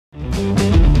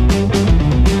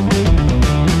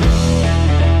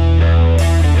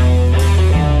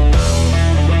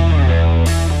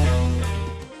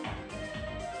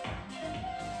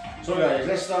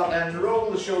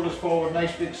shoulders forward,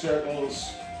 nice big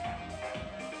circles.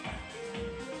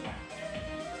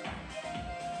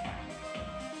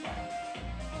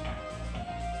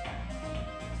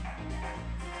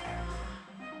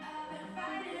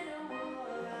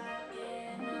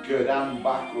 Good, and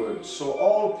backwards. So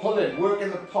all pulling,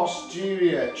 working the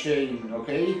posterior chain,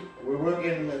 okay? We're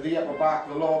working the upper back,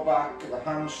 the lower back, the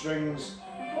hamstrings,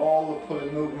 all the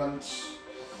pulling movements.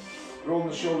 Rolling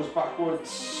the shoulders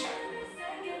backwards.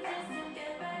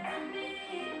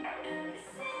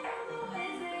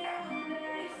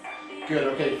 Good,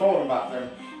 okay, forward and back then.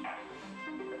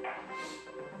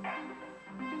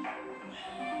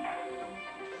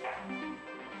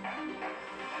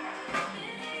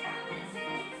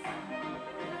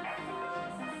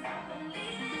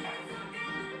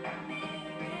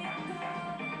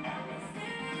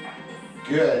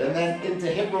 Good, and then into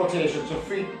hip rotation, so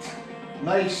feet,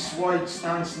 nice wide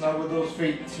stance now with those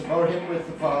feet, about hip width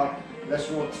apart. Let's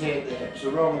rotate the hips,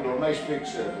 so round we go, nice big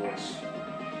circles.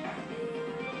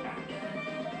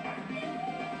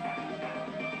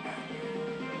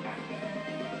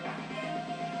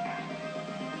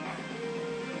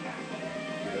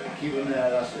 Good, keep them there,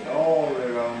 that's it, all the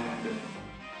way around.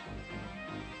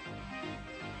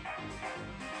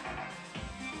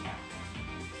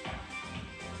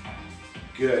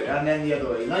 Good, and then the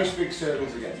other way, nice big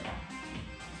circles again.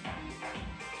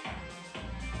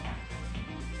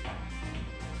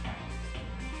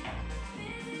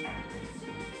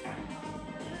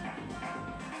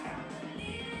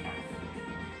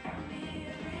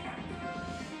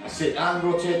 That's it, and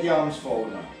rotate the arms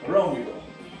forward now, around we go.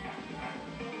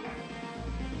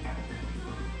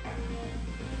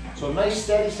 So nice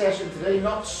steady session today,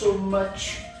 not so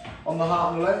much on the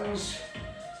heart and lungs,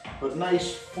 but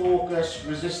nice focus,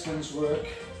 resistance work.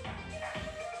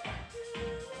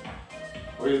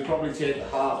 We'll probably take the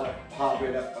heart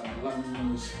rate up and the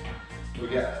lungs.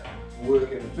 We'll get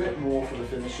working a bit more for the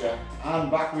finisher. And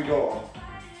back we go.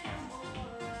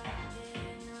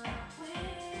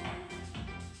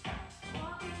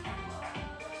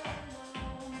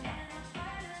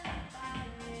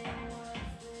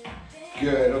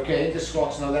 Good, okay, into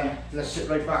squats now then. Let's sit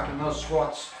right back in those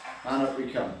squats and up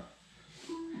we come.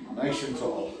 Nice and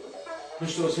tall.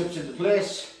 Push those hips into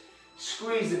place.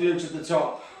 Squeeze the glutes at the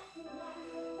top.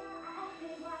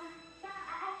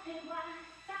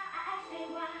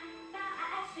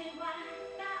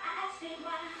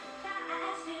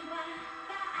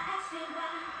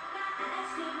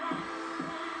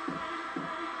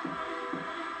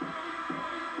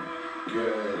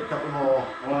 Good, a couple more.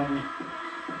 1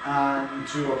 and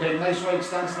 2. Okay, nice wide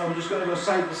stance now. We're just going to go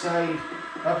side to side,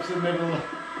 up to the middle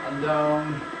and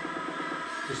down.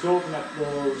 Just open up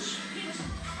those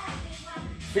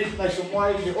feet nice and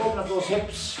wide, you open up those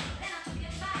hips.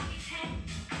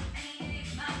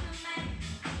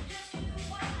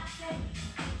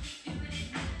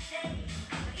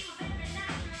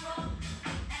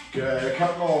 Good, a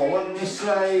couple more, one this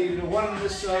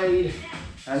side,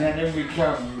 and then in we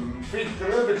come. Feet a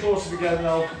little bit closer together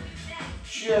now,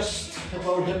 just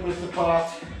about hip width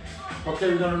apart.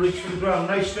 Okay, we're going to reach for the ground,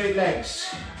 nice straight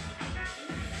legs.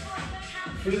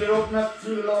 Feel it open up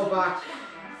through the lower back,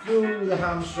 through the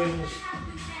hamstrings,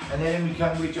 and then we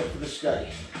can reach up to the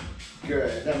sky.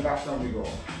 Good, then back down we go.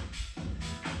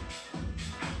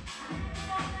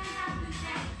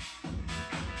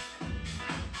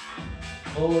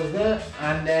 Pause there,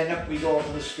 and then up we go to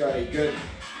the sky. Good.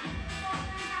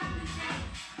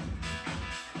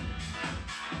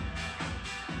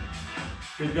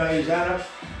 Good guys, and up.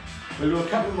 We'll do a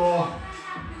couple more.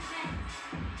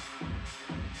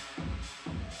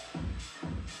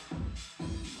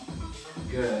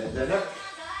 Good, then up.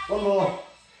 One more.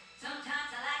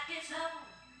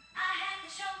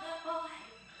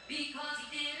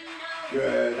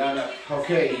 Good, and up.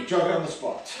 Okay, jog on the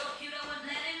spot.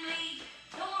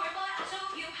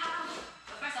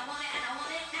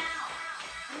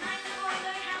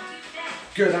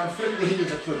 Good, and flip the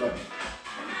heels up to the body.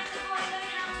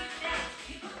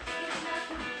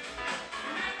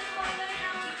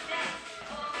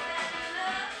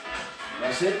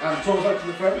 That's it, and toes out to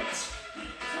the front.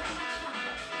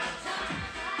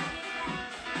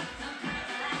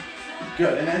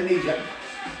 Good, and then knees up.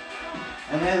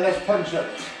 And then let's punch up.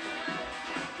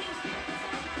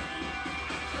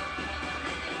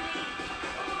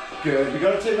 Good, we've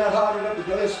got to take that heart rate up, we've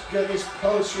got to get this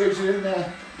pulse raising in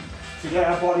there to get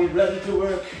our body ready to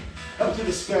work up to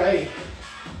the sky.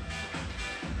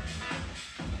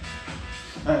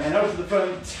 And then out to the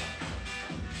front,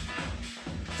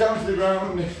 down to the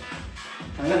ground,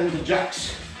 and then into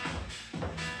jacks.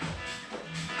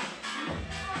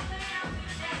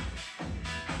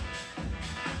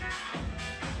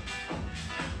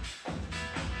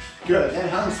 Good, then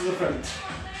hands to the front.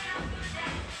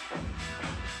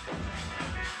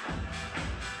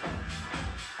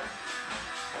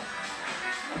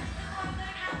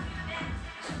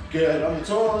 Good, on the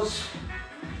toes.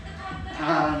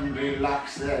 And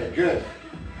relax there, good.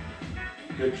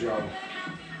 Good job.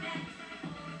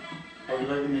 How are you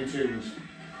liking the tunes?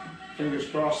 Fingers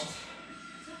crossed,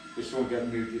 this won't get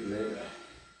muted later.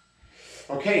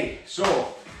 Okay,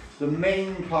 so the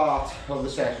main part of the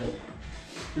session.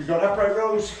 We've got upright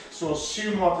rows, so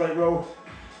sumo upright row.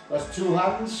 That's 2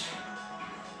 hands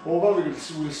over.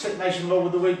 We'll sit nice and low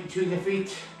with the weight between the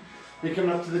feet. We're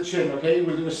coming up to the chin, okay?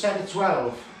 We'll do a set of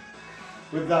 12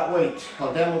 with that weight.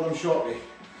 I'll demo them shortly.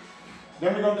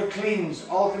 Then we're going to cleans,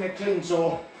 alternate cleans.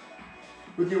 So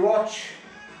with your watch,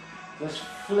 let's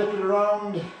flip it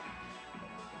around,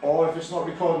 or if it's not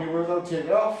recording your workout, take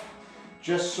it off,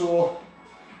 just so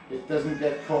it doesn't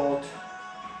get caught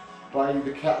by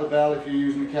the kettlebell, if you're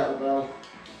using the kettlebell,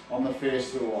 on the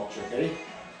face of the watch, okay?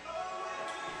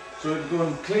 So we're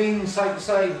going clean, side to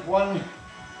side, 1,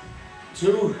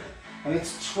 2, and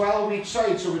it's 12 each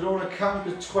side, so we don't want to count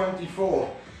to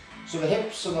 24. So the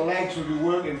hips and the legs will be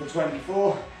working for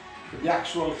 24, but the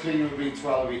actual clean will be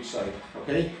 12 each side,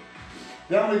 okay?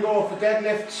 Then we go for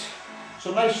deadlifts.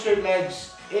 So nice straight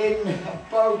legs in,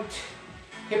 about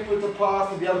hip width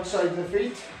apart with the outside of the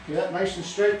feet. Yeah, nice and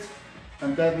straight.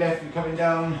 And deadlift, you're coming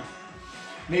down.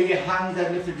 Maybe a hand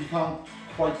deadlift if you can't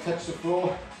quite touch the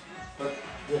floor, but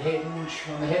the hinge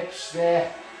on the hips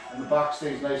there, and the back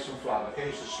stays nice and flat.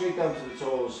 Okay, so straight down to the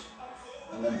toes,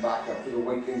 and then back up with the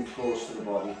weight in close to the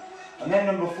body. And then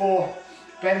number 4,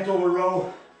 bent over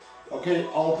row. Okay,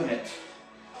 alternate.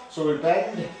 So we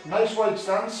bend, nice wide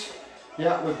stance.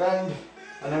 Yeah, we bend,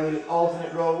 and then we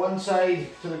alternate row, one side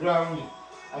to the ground,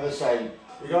 other side.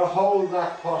 We got to hold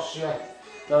that posture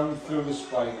down through the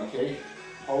spine, okay?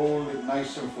 Hold it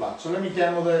nice and flat. So let me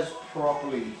demo this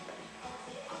properly.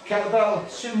 Kettlebell,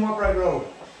 sumo upright row.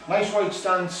 Nice wide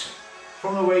stance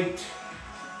from the weight,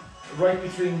 right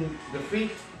between the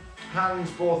feet, hands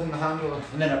both in the handle,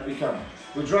 and then up we come.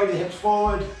 We'll drive the hips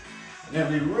forward, and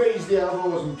then we raise the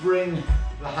elbows and bring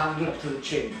the handle up to the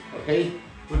chin, okay?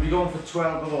 We'll be going for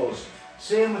 12 of those.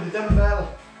 Same with the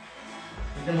dumbbell.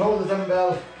 You can hold the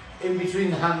dumbbell in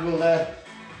between the handle there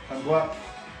and go up,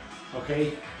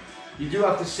 okay? You do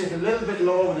have to sit a little bit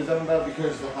lower with the dumbbell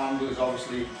because the handle is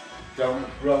obviously down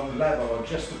at ground level, or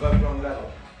just above ground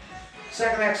level.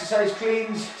 Second exercise,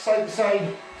 cleans, side to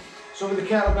side. So with the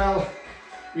kettlebell,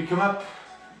 we come up,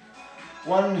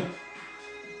 1,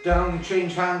 down,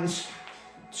 change hands,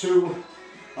 2,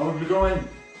 and we'll be going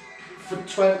for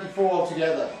 24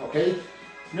 altogether, okay?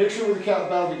 Make sure with the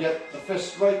kettlebell we get the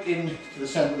fist right in to the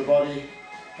centre of the body,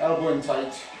 elbow in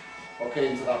tight,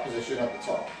 okay, into that position at the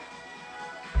top.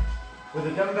 With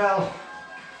the dumbbell,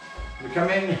 we come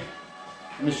in,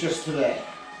 and it's just to there.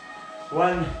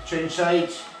 1, change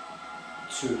sides,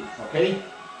 2, okay?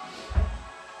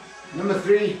 Number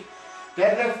 3,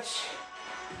 deadlifts.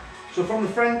 So from the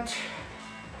front,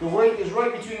 the weight is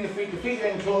right between the feet are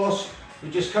in close. We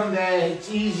just come there.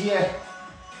 It's easier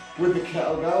with the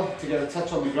kettlebell to get a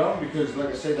touch on the ground because, like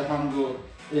I say, the handle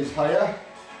is higher.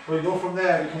 We go from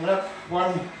there, we're coming up,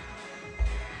 1,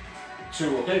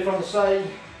 2, okay, from the side.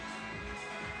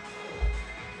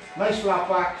 Nice flat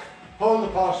back, hold the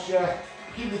posture,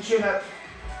 keep the chin up,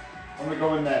 and we're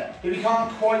going there. If you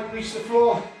can't quite reach the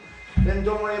floor, then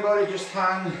don't worry about it, just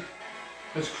hang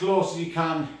as close as you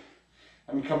can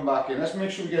and come back in. Let's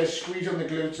make sure we get a squeeze on the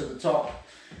glutes at the top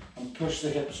and push the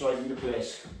hips right into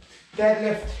place.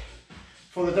 Deadlift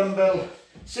for the dumbbell,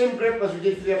 same grip as we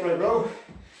did for the upright row.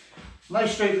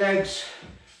 Nice straight legs,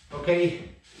 okay,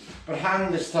 but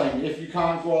hang this time if you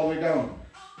can't go all the way down.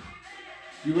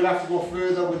 You will have to go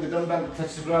further with the dumbbell to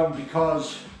touch the ground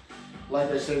because,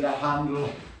 like I say, that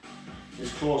handle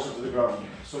is closer to the ground.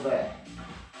 So there.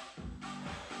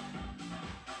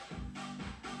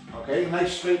 Okay,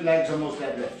 nice straight legs on those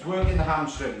deadlifts. Working the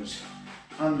hamstrings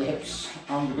and the hips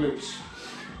and the glutes.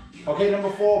 Okay,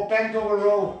 number 4, bent over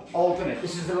row, alternate.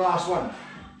 This is the last one.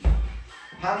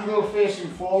 Handle facing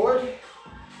forward.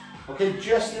 Okay,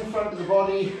 just in front of the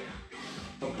body,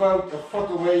 about a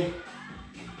foot away.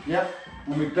 Yep.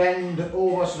 And we bend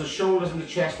over so the shoulders and the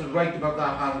chest are right above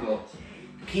that handle.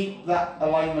 Keep that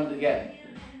alignment again.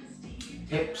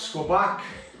 Hips go back.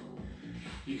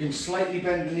 You can slightly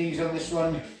bend the knees on this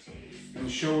one, and the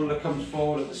shoulder comes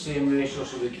forward at the same ratio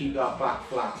so we keep that back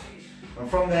flat. And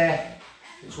from there,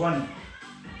 it's 1,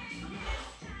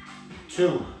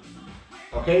 2,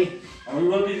 okay? And we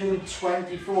will be doing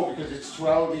 24 because it's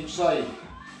 12 each side.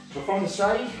 So from the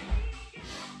side,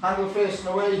 handle facing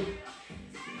away,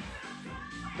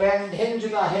 bend, hinge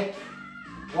at that hip.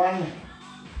 1,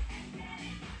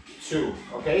 2,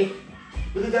 okay?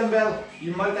 With the dumbbell,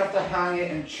 you might have to hang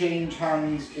it and change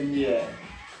hands in the air.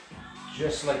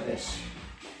 Just like this.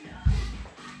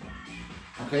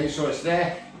 Okay, so it's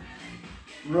there.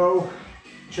 Row,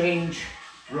 change,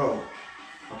 row.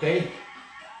 Okay?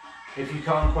 If you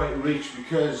can't quite reach,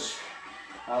 because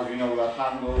as we know that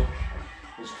handle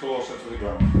is closer to the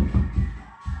ground.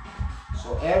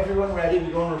 So everyone ready?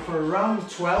 We're going for a round of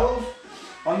 12.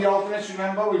 On the alternates,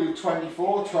 remember, we do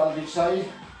 24, 12 each side.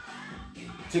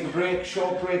 Take a break,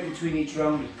 short break between each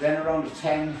round, then a round of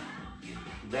 10,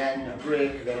 then a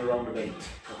break, then a round of 8.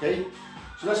 Okay?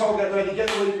 So let's all get ready, get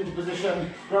the weight into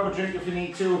position, grab a drink if you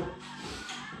need to.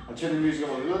 I'll turn the music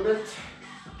up a little bit.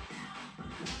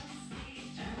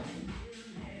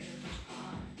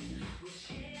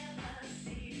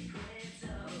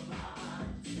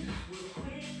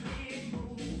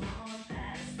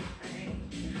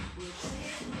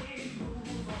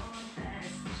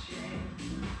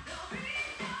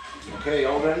 Okay,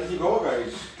 all ready to go,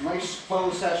 guys. Nice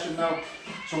full session now.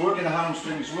 So working the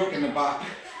hamstrings, working the back,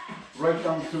 right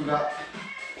down through that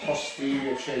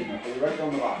posterior chain, okay, right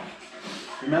down the back.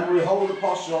 Remember, we hold the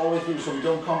posture all the way through so we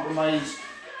don't compromise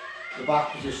the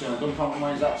back position, don't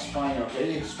compromise that spine,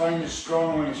 okay? The spine is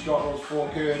strong when it's got those 4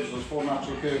 curves, those 4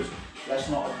 natural curves. Let's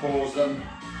not oppose them.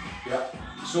 Yeah.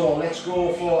 So let's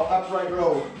go for upright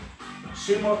row.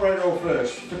 Sumo upright row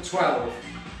first for 12.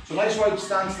 So nice wide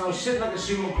stance now, sit like a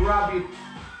sumo, grab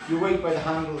your weight by the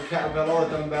handle of the kettlebell or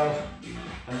the dumbbell,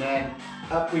 and then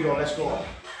up we go, let's go.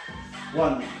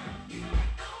 1,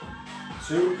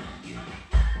 2,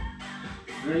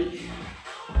 3,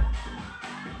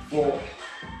 4,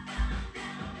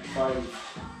 5,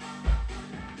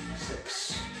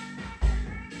 6,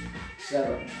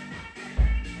 7,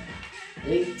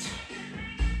 8,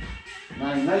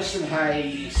 9, nice and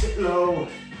high, sit low,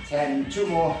 10, 2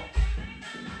 more,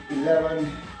 11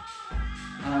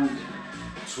 and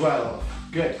 12.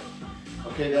 Good.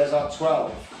 Okay, there's our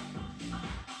 12.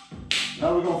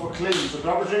 Now we're going for cleans. So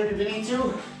grab a drink if you need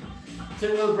to.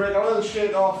 Take a little break, a little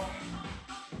shake off,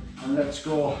 and let's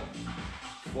go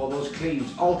for those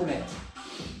cleans. Alternate.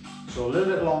 So a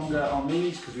little bit longer on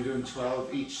these because we're doing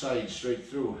 12 each side straight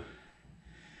through.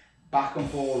 Back and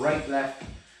forward, right, left,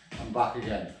 and back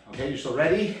again. Okay, so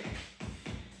ready?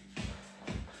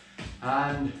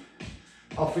 And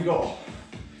off we go.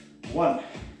 1,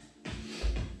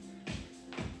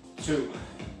 2,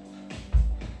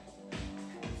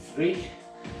 3.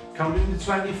 Counting to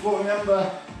 24,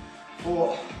 remember.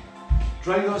 4.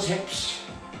 Drive those hips.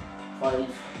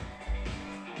 5,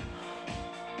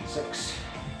 6,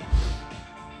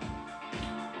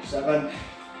 7,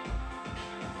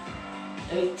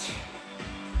 8,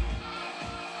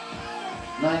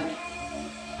 9,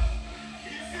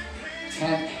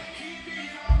 10,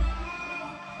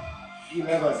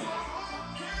 11,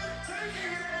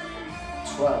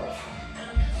 12,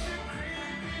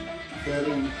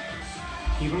 13,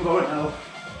 keep them going now,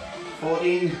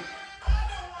 14,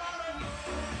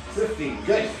 15,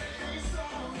 good,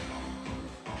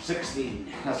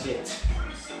 16, that's it,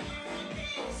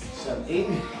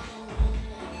 17,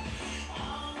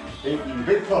 18,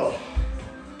 big pull,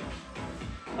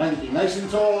 19, nice and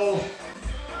tall,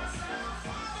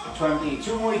 20,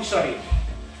 2 more each side.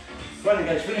 Running,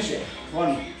 guys, finish it.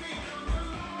 1,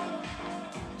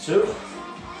 2,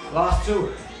 last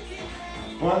 2,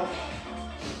 1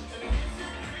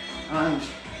 and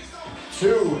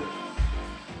 2.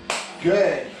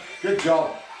 Good, good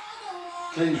job.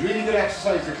 Cleans, really good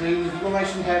exercise to clean. If you go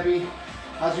nice and heavy,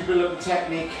 as you build up the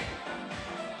technique,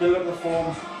 build up the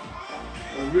form,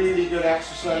 a really good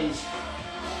exercise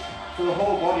for the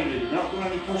whole body really. We're not doing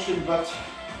any pushing, but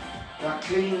that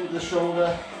clean the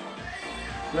shoulder.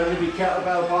 Whether it be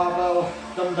kettlebell, barbell,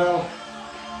 dumbbell,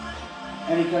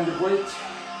 any kind of weight,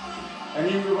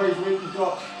 any other weight you've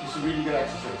got, it's a really good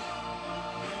exercise.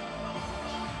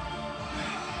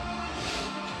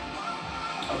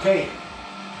 Okay,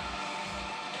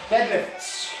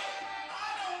 deadlifts.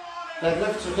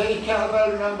 Deadlifts, okay,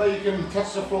 kettlebell, remember you can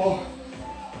touch the floor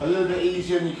a little bit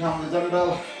easier than you can with the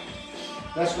dumbbell.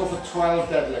 Let's go for 12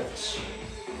 deadlifts.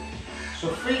 So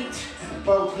feet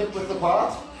about hip width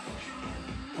apart.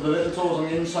 The little toes on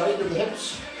the inside of the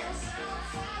hips.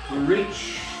 You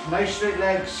reach, nice straight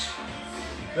legs.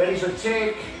 Ready, so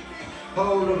take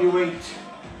hold of your weight.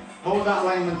 Hold that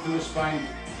alignment through the spine.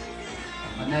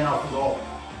 And then off we go.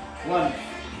 1,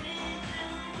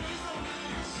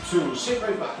 2, sit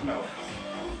right back now.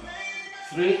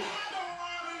 3,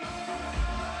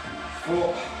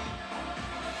 4,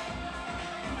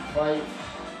 5,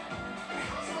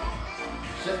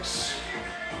 6,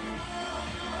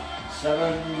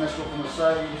 7, let's go from the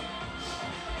side.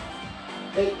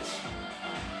 8,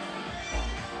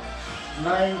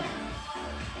 9,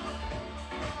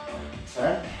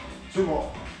 10, 2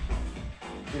 more.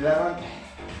 11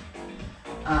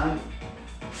 and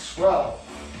 12.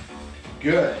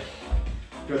 Good.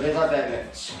 Good, there's our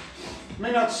deadlifts.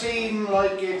 May not seem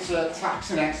like it's a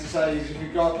taxing exercise if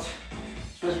you've got,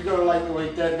 especially if you've got a lighter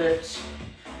weight deadlifts,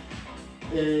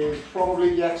 is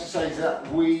probably the exercise that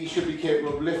we should be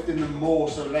capable of lifting the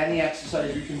most of any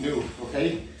exercise we can do,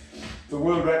 okay? The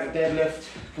world record deadlift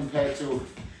compared to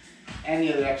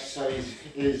any other exercise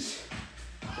is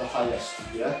the highest,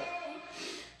 yeah?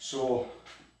 So,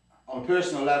 on a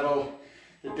personal level,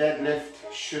 the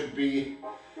deadlift should be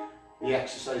the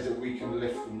exercise that we can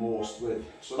lift the most with.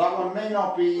 So that one may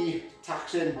not be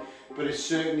taxing, but it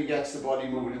certainly gets the body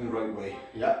moving in the right way,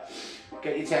 yeah?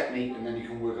 Get your technique and then you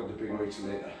can work up the big weights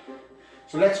later.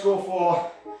 So let's go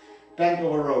for bent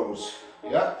over rows,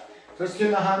 yeah? So let's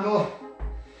turn the handle.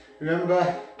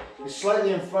 Remember, it's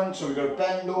slightly in front, so we've got to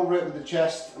bend over it with the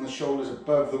chest and the shoulders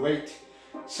above the weight.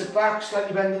 Sit back,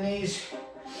 slightly bend the knees,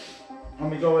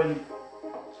 and we go in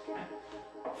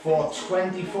for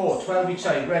 24, 12 each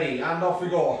side. Ready, and off we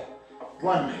go.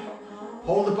 1,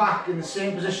 hold the back in the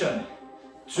same position.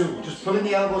 2, just pulling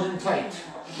the elbows in tight.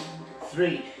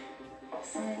 3,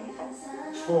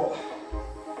 4,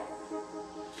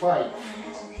 5,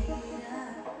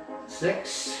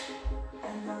 6,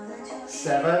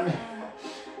 7.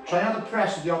 Try not to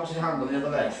press with the opposite hand on the other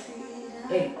leg.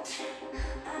 8,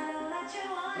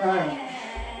 9,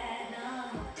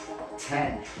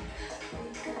 10,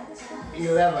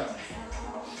 11,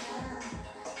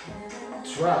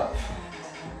 12,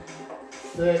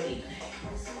 13,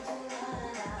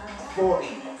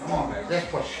 14, come on guys, let's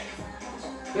push.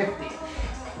 15,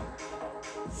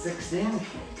 16,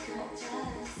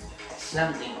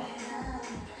 17,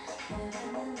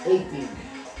 18,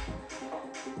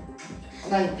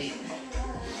 19,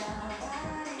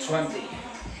 20,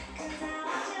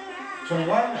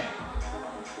 21,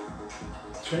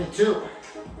 22,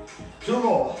 2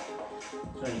 more,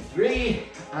 23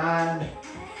 and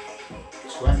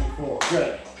 24.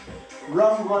 Good.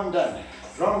 Round 1 done.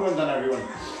 Round 1 done, everyone.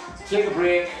 Take a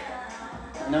break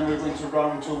and then we're going to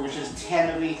round 2, which is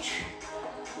 10 of each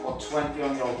or 20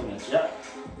 on the alternates, yeah?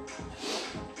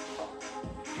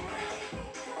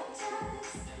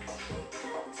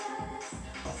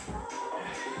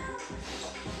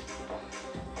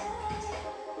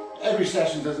 Every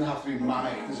session doesn't have to be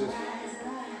manic, does it?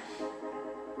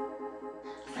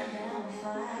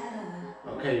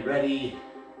 Okay, ready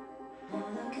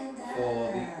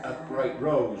for the upright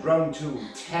rows. Round 2,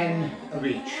 10 of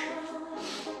each.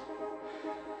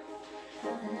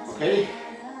 Okay,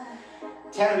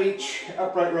 10 of each,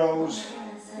 upright rows.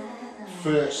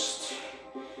 First,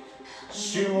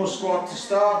 sumo squat to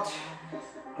start.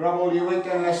 Grab all your weight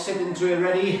and let's sit into it,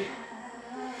 ready.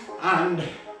 And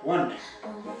 1,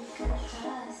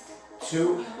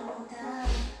 2,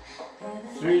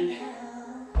 3,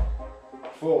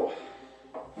 4,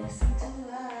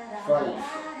 5,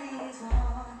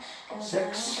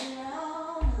 6,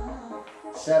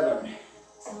 7,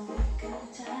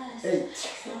 8,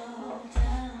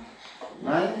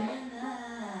 9,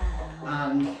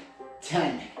 and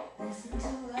 10.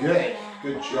 Good,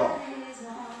 good job.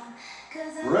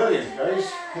 Brilliant,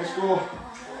 guys. Let's go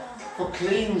for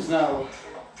cleans now.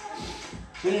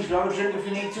 Cleans, grab a drink if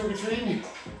you need to between.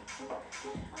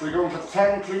 We're going for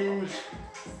 10 cleans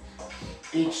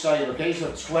each side, okay?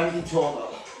 So 20 total.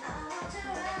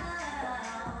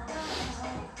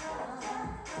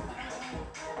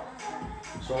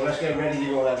 So let's get ready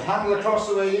to go then. Handle across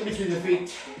the way in between the feet.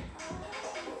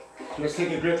 So let's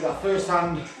take a grip of that first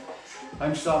hand.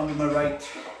 I'm starting with my right.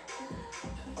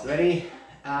 Ready?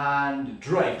 And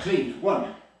drive. Clean.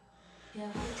 1.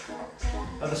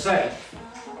 Other side.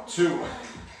 2.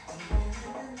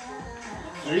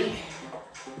 3.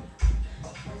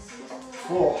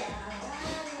 4.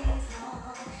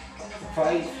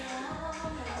 5.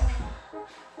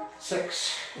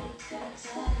 6.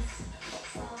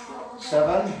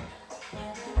 7.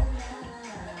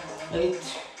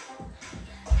 8.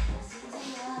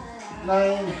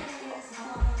 9.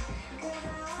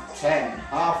 10.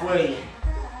 Halfway.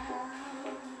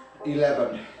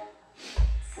 11.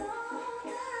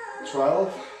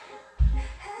 12.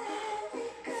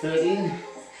 13.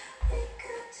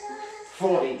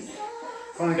 14.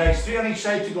 Come on guys, 3 on each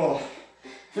side to go.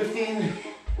 15.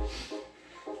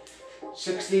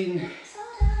 16.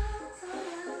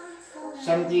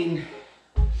 17.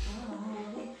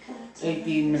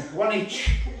 18. 1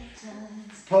 each.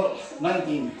 Pull.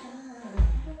 19.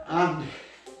 And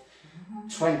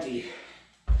 20.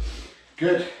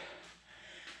 Good.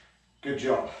 Good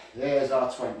job. There's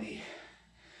our 20.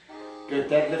 Good.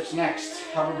 Deadlifts next.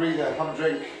 Have a breather, have a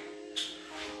drink.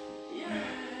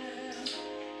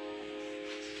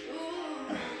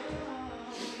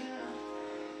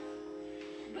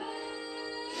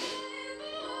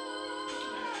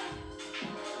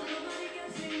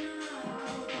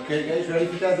 Okay guys, ready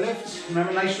for deadlifts?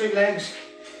 Remember, nice straight legs.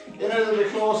 In a little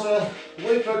bit closer.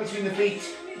 Weight right between the feet.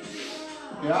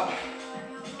 Yeah.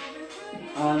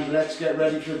 And let's get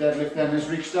ready for the deadlift then. Let's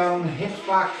reach down, hips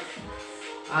back,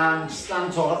 and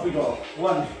stand tall. Up we go.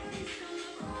 1,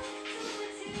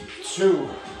 2,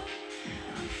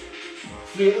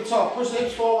 3 at the top. Push the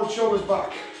hips forward, shoulders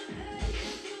back.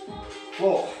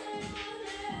 4,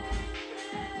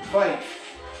 5,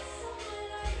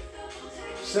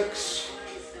 6,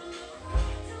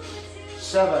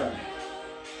 7,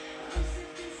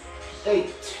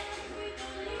 8,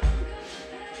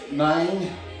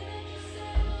 9,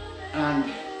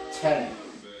 and 10.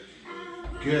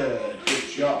 Good, good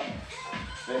job.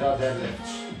 There are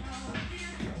deadlifts.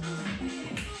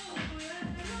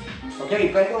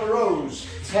 Okay, bend over rows,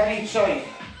 10 each side.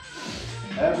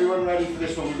 Everyone ready for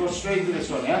this one? We'll go straight to this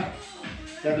one, yeah?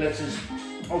 Deadlifts is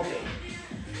okay.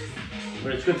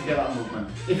 But it's good to get that movement.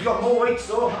 If you've got more weights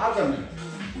though, add them.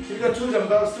 If you've got 2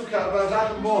 dumbbells, 2 kettlebells,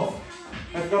 add them both.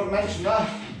 I forgot to mention that.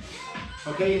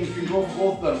 Okay, and you can go for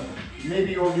both of them.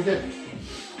 Maybe you already did.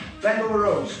 Bend over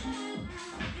rows.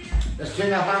 Let's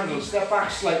turn our handles, step back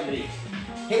slightly.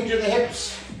 Hinge at the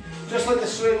hips, just like the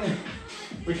swing.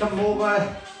 We come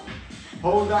over,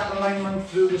 hold that alignment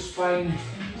through the spine.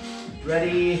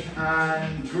 Ready,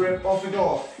 and grip, off we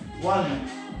go. 1,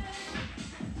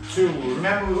 2,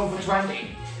 remember we're going for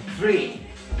 20. 3,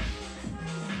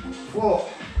 4,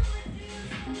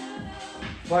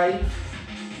 5,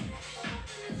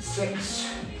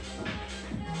 6,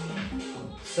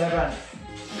 7,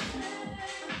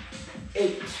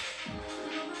 8,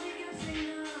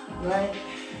 9,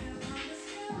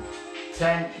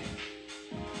 10,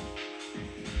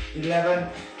 11,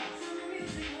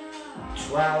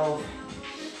 12,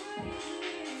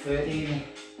 13,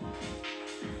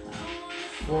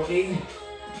 14,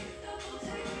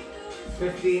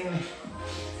 15,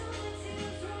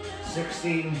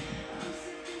 16,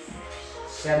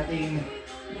 17,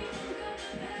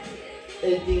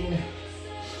 18,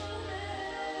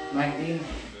 19,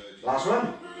 last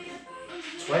one,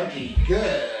 20,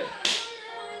 good,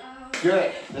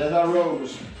 good, there's our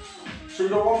rows. So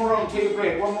we've got one more round, take a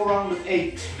break, one more round with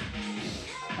 8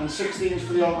 and 16s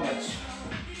for the alternates.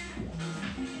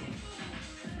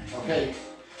 Okay,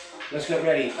 let's get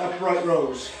ready, upright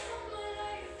rows,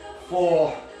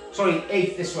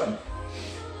 8 this one,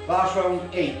 last round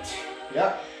 8,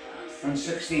 yeah, and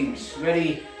 16s,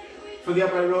 ready for the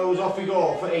upright rows, off we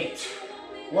go for 8,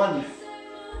 1,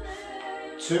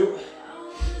 2,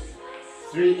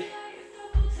 3,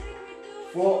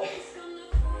 4,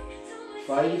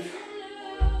 5,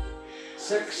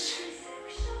 6,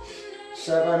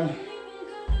 7,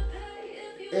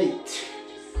 8,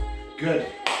 good,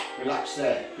 relax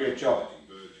there, great job.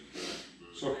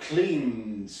 So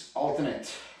cleans,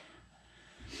 alternate,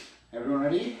 everyone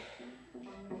ready?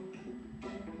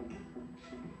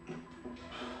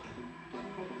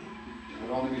 I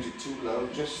don't want the music too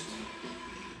loud, just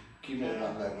keep it at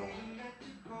that level.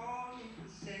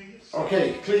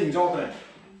 Okay, cleans, alternate.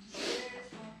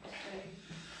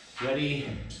 Ready?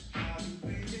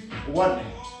 1,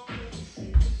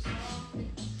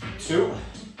 2,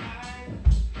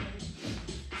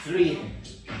 3,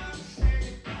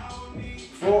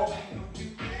 4,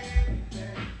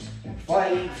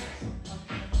 5,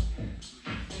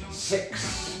 6.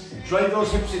 Drive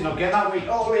those hips in now, get that weight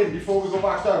all in before we go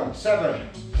back down. 7,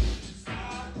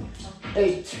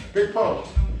 8, big pull,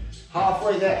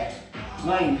 halfway there.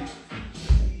 9,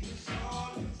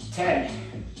 10,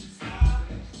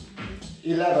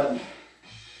 11,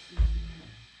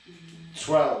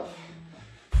 12,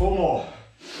 4 more,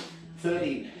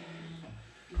 13,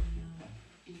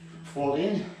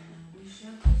 14,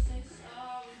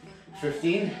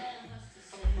 15,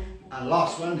 and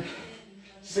last one,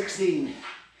 16.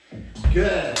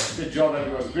 Good, good job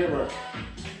everyone, great work.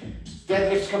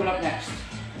 Deadlifts coming up next.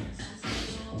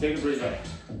 Take a breather.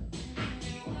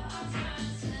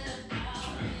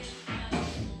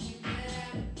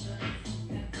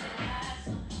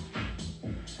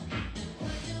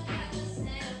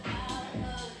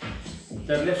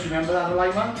 Deadlifts, remember that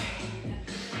alignment.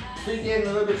 Feet in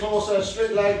a little bit closer,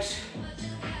 straight legs,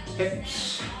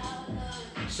 hips,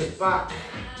 sit back,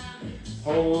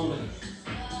 hold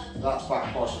that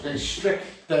back posture. Okay, strict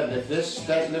deadlift this,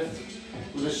 deadlift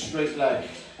with a straight leg.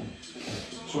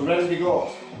 So ready to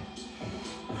go.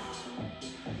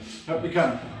 Up we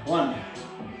come. 1,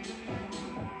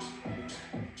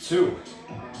 2,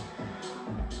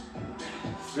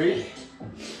 3,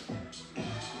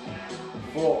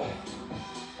 4,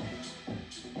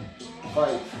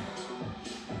 5,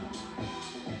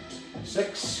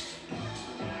 6,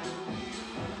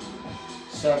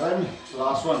 7,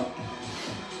 last one,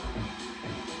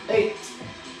 8,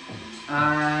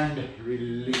 and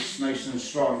release nice and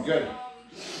strong, good.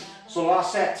 So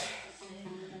last set,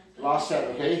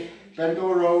 okay, bend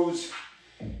over rows,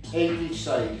 8 each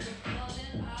side.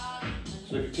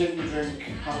 So if you take your drink,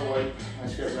 have a wipe,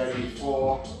 let's get ready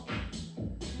for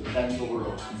the bend over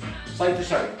row. Side to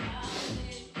side.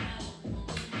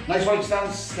 Nice wide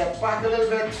stance, step back a little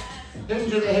bit,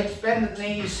 hinge at the hips, bend at the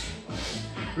knees,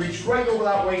 reach right over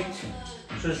that weight,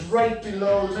 so it's right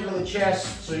below the middle of the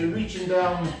chest, so you're reaching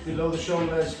down below the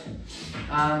shoulders,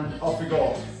 and off we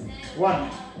go.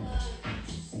 1,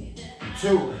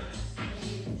 2,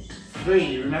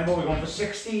 3, remember we're going for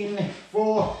 16,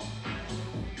 4,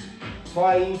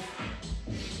 5,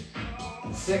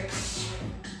 6,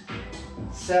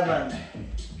 7,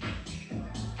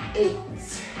 8,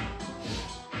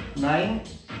 9,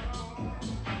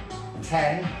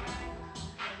 10,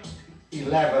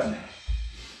 11,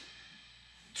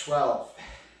 12,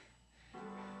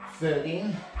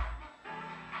 13,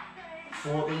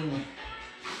 14,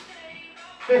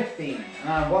 15,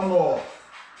 and one more,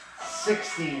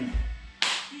 16.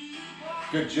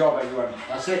 Good job everyone,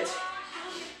 that's it.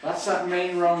 That's that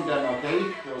main round done, okay?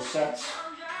 Those sets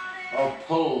of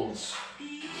pulls,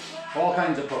 all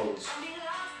kinds of pulls.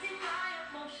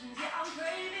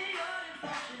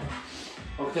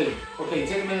 Okay,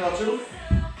 take a minute or two,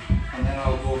 and then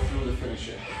I'll go through the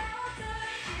finisher.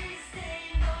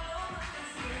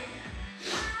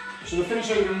 So the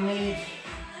finisher, you're going to need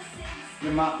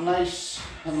your mat nice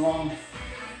and long.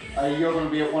 You're going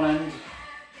to be at one end,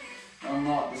 I'm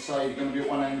not at the side, you're going to be at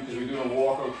one end because we're doing a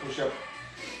walkout push-up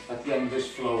at the end of this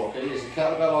flow, okay? It's a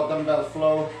kettlebell or dumbbell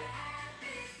flow,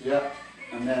 yeah,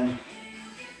 and then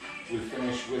we'll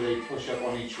finish with a push-up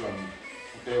on each round,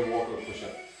 okay, a walkout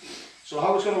push-up. So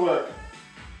how it's going to work,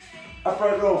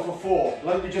 upright row for 4,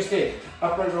 like we just did,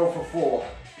 upright row for 4.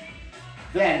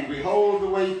 Then we hold the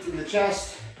weight in the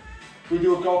chest, we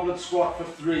do a goblet squat for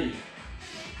 3.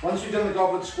 Once we've done the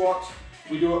goblet squat,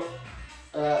 we do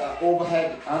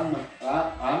overhead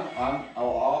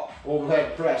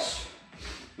overhead press.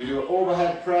 We do an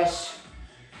overhead press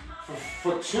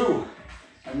for 2,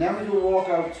 and then we do a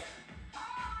walkout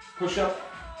push up,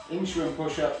 into and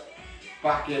push up,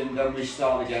 back in, then we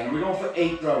start again. And we're going for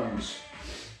 8 rounds.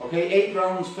 Okay, 8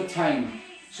 rounds for time.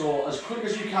 So as quick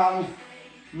as you can,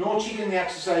 no cheating the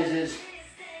exercises,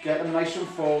 get them nice and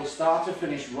full, start to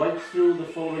finish, right through the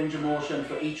full range of motion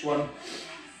for each one.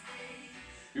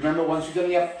 Remember, once you've done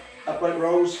the upright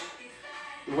rows,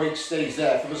 the weight stays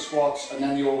there for the squats and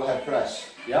then the overhead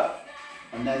press, yeah?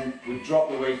 And then we drop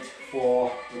the weight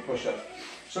for the push-up.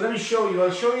 So let me show you,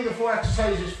 I'll show you the 4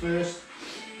 exercises first,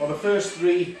 or the first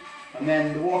 3, and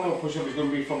then the walkout push-up is going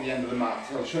to be from the end of the mat.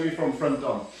 I'll show you from front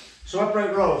on. So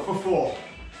upright row for 4.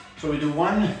 So we do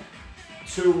 1,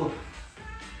 2,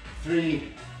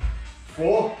 3,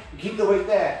 4. We keep the weight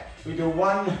there. We do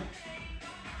 1,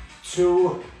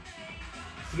 2,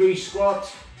 3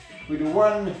 squat. We do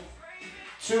 1,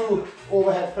 2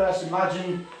 overhead press.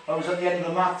 Imagine I was at the end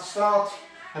of the mat to start.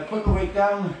 I put the weight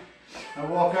down, I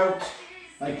walk out,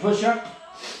 I push up,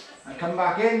 I come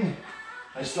back in,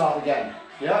 I start again.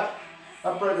 Yeah?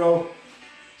 Upright row.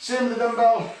 Same with the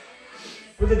dumbbell.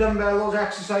 With the dumbbell, those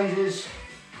exercises,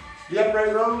 the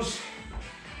upright rows.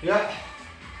 Yeah?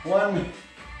 1,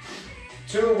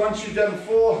 2, once you've done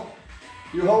 4,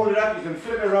 you hold it up, you can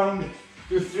flip it around,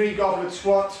 do 3 goblet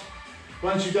squats.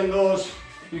 Once you've done those,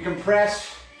 you can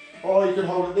press, or you can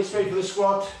hold it this way for the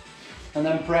squat, and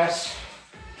then press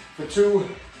for 2,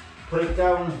 put it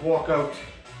down, walk out,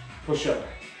 push up.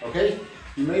 Okay?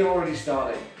 You may have already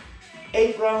started.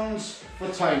 8 rounds for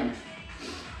time.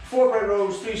 4 upright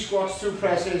rows, 3 squats, 2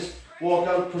 presses, walk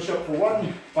out, push up for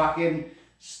 1, back in,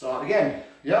 start again.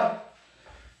 Yeah?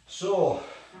 So,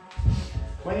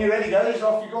 when you're ready guys,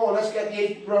 off you go. Let's get the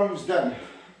 8 rounds done.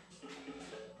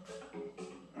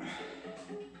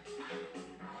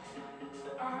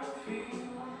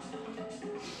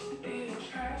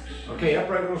 Okay,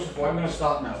 upright rows for 4, I'm going to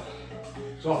start now.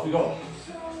 So off we go.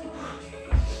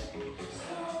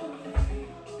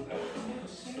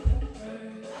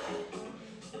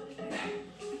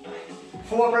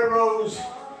 Four upright rows,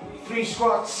 3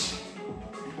 squats,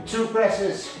 2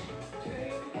 presses,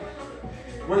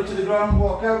 Weight to the ground,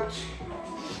 walk out,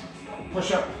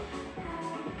 push up,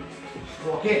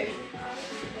 walk in,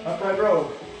 upright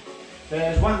row.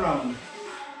 There's one round.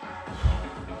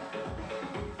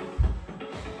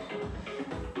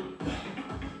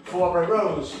 Four upright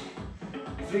rows,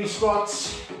 3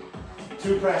 squats,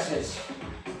 2 presses,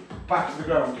 back to the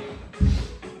ground.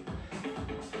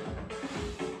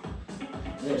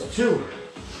 There's 2.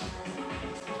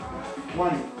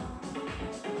 1,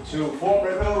 2, 4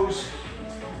 upright rows,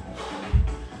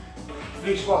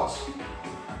 3 squats,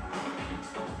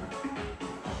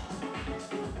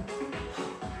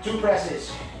 2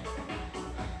 presses,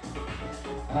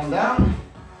 and down,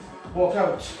 walk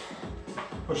out,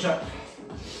 push up.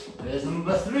 There's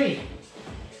number 3.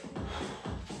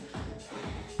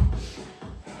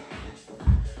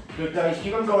 Good guys,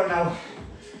 keep on going now.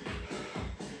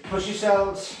 Push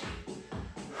yourselves.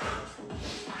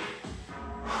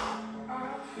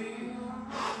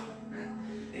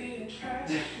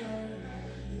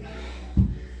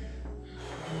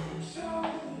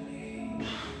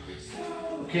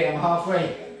 Okay, I'm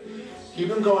halfway. Keep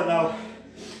them going now.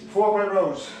 4 upright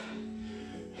rows.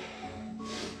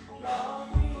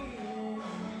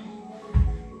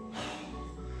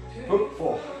 Hook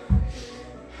 4.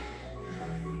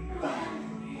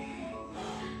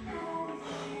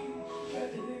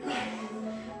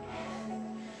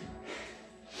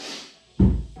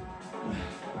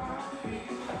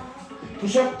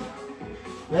 Push up.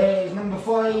 There's number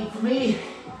 5 for me.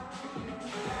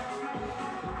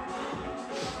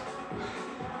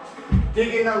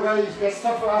 Dig in now guys, gets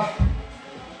tougher.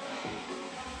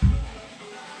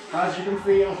 As you can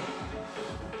feel.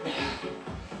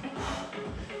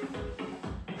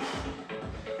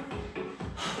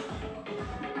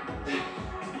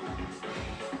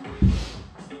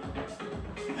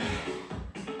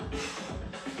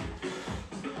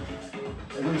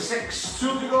 And number 6,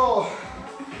 2 to go.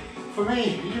 For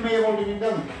me, you may have already been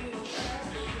done.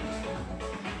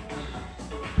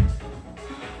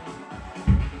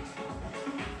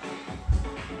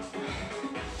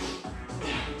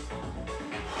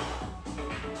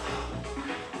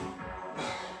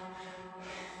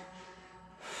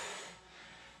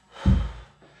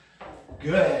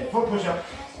 Good, foot push up.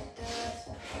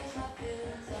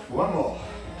 1 more.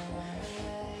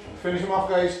 Finish them off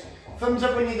guys. Thumbs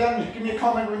up when you're done, give me a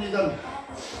comment when you're done,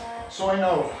 so I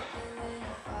know.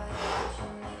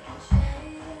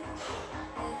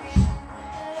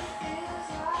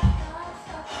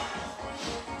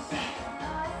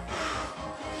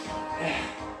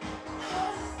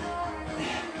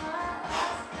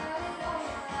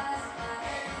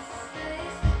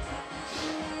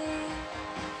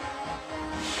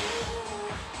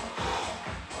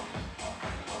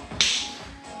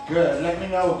 Good, let me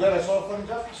know. Good, I saw thumbs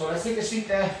up. So let's take a seat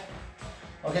there.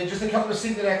 Okay, just a couple of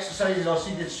seated exercises or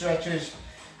seated stretches.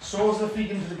 Soles the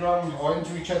feet into the ground or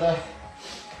into each other.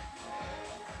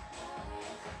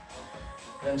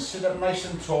 Then sit up nice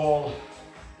and tall.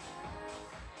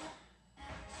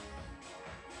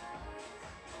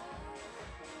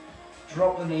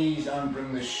 Drop the knees and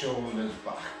bring the shoulders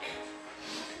back.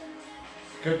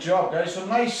 Good job guys, so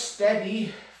nice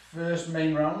steady first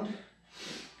main round.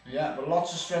 Yeah, but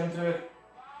lots of strength to it.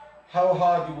 How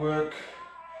hard you work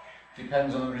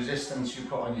depends on the resistance you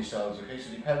put on yourselves, okay?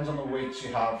 So it depends on the weights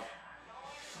you have.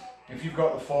 If you've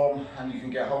got the form and you can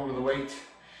get hold of the weight,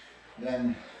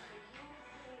 then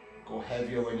go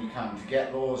heavier when you can to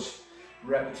get those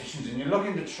repetitions. And you're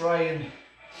looking to try and,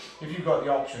 if you've got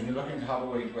the option, you're looking to have a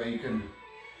weight where you can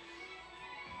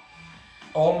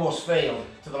almost fail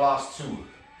to the last 2.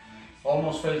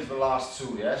 Almost fail to the last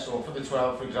 2, yeah? So for the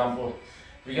 12, for example,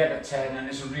 we get to 10 and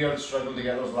it's a real struggle to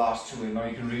get those last 2 in. Now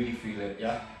you can really feel it,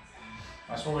 yeah?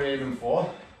 That's what we're aiming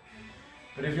for.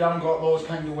 But if you haven't got those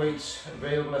kind of weights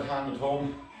available at hand at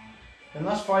home, then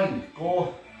that's fine.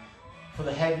 Go for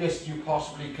the heaviest you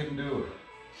possibly can do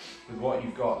with what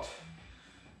you've got.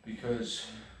 Because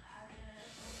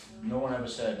no one ever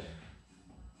said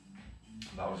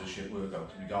that was a shit workout,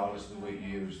 regardless of the weight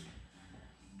you used.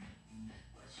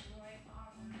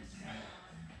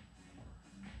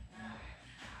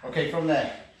 Okay, from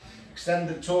there, extend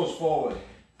the toes forward.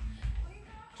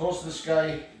 Toes to the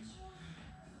sky,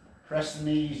 press the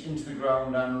knees into the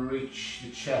ground and reach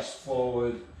the chest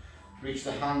forward. Reach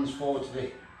the hands forward to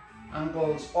the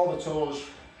ankles or the toes.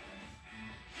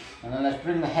 And then let's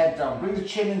bring the head down, bring the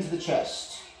chin into the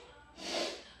chest.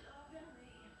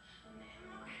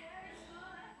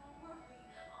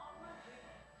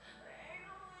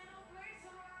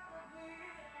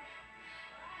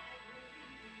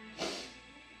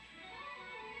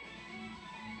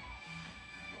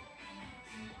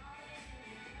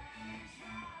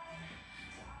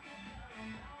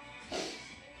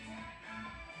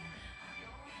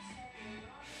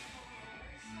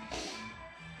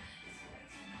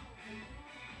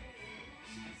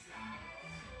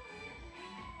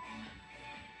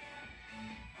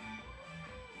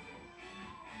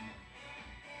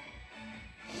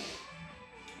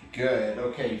 Good,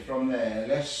 okay, from there,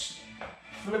 let's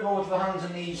flip over to the hands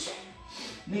and knees.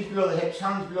 Knees below the hips,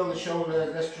 hands below the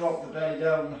shoulders. Let's drop the belly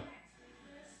down.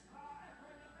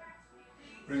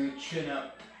 Bring the chin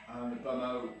up and the bum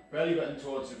out. Belly button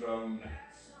towards the ground.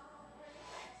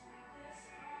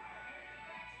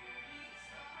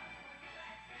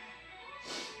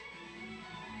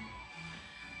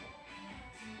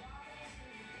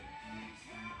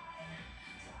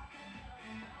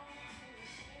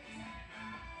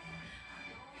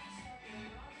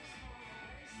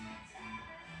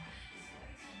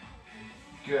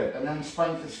 Good, and then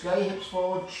spine to the sky, hips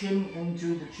forward, chin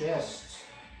into the chest.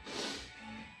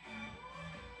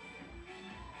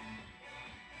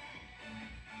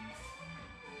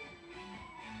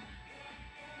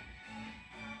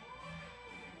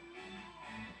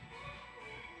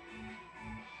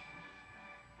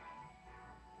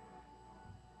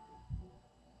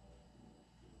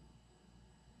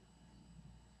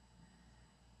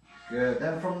 Good,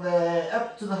 then from there,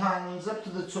 up to the hands, up to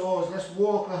the toes. Let's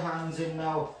walk the hands in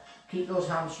now. Keep those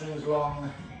hamstrings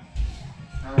long.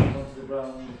 Hands onto the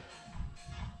ground.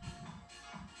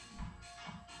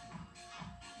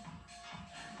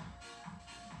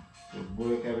 Good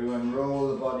work everyone, roll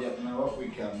the body up now, up we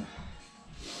come.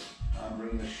 And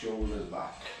bring the shoulders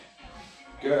back.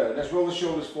 Good, let's roll the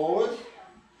shoulders forward.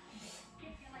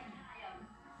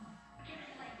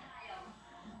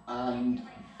 And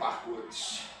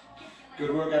backwards.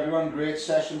 Good work everyone, great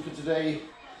session for today.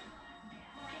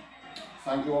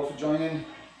 Thank you all for joining.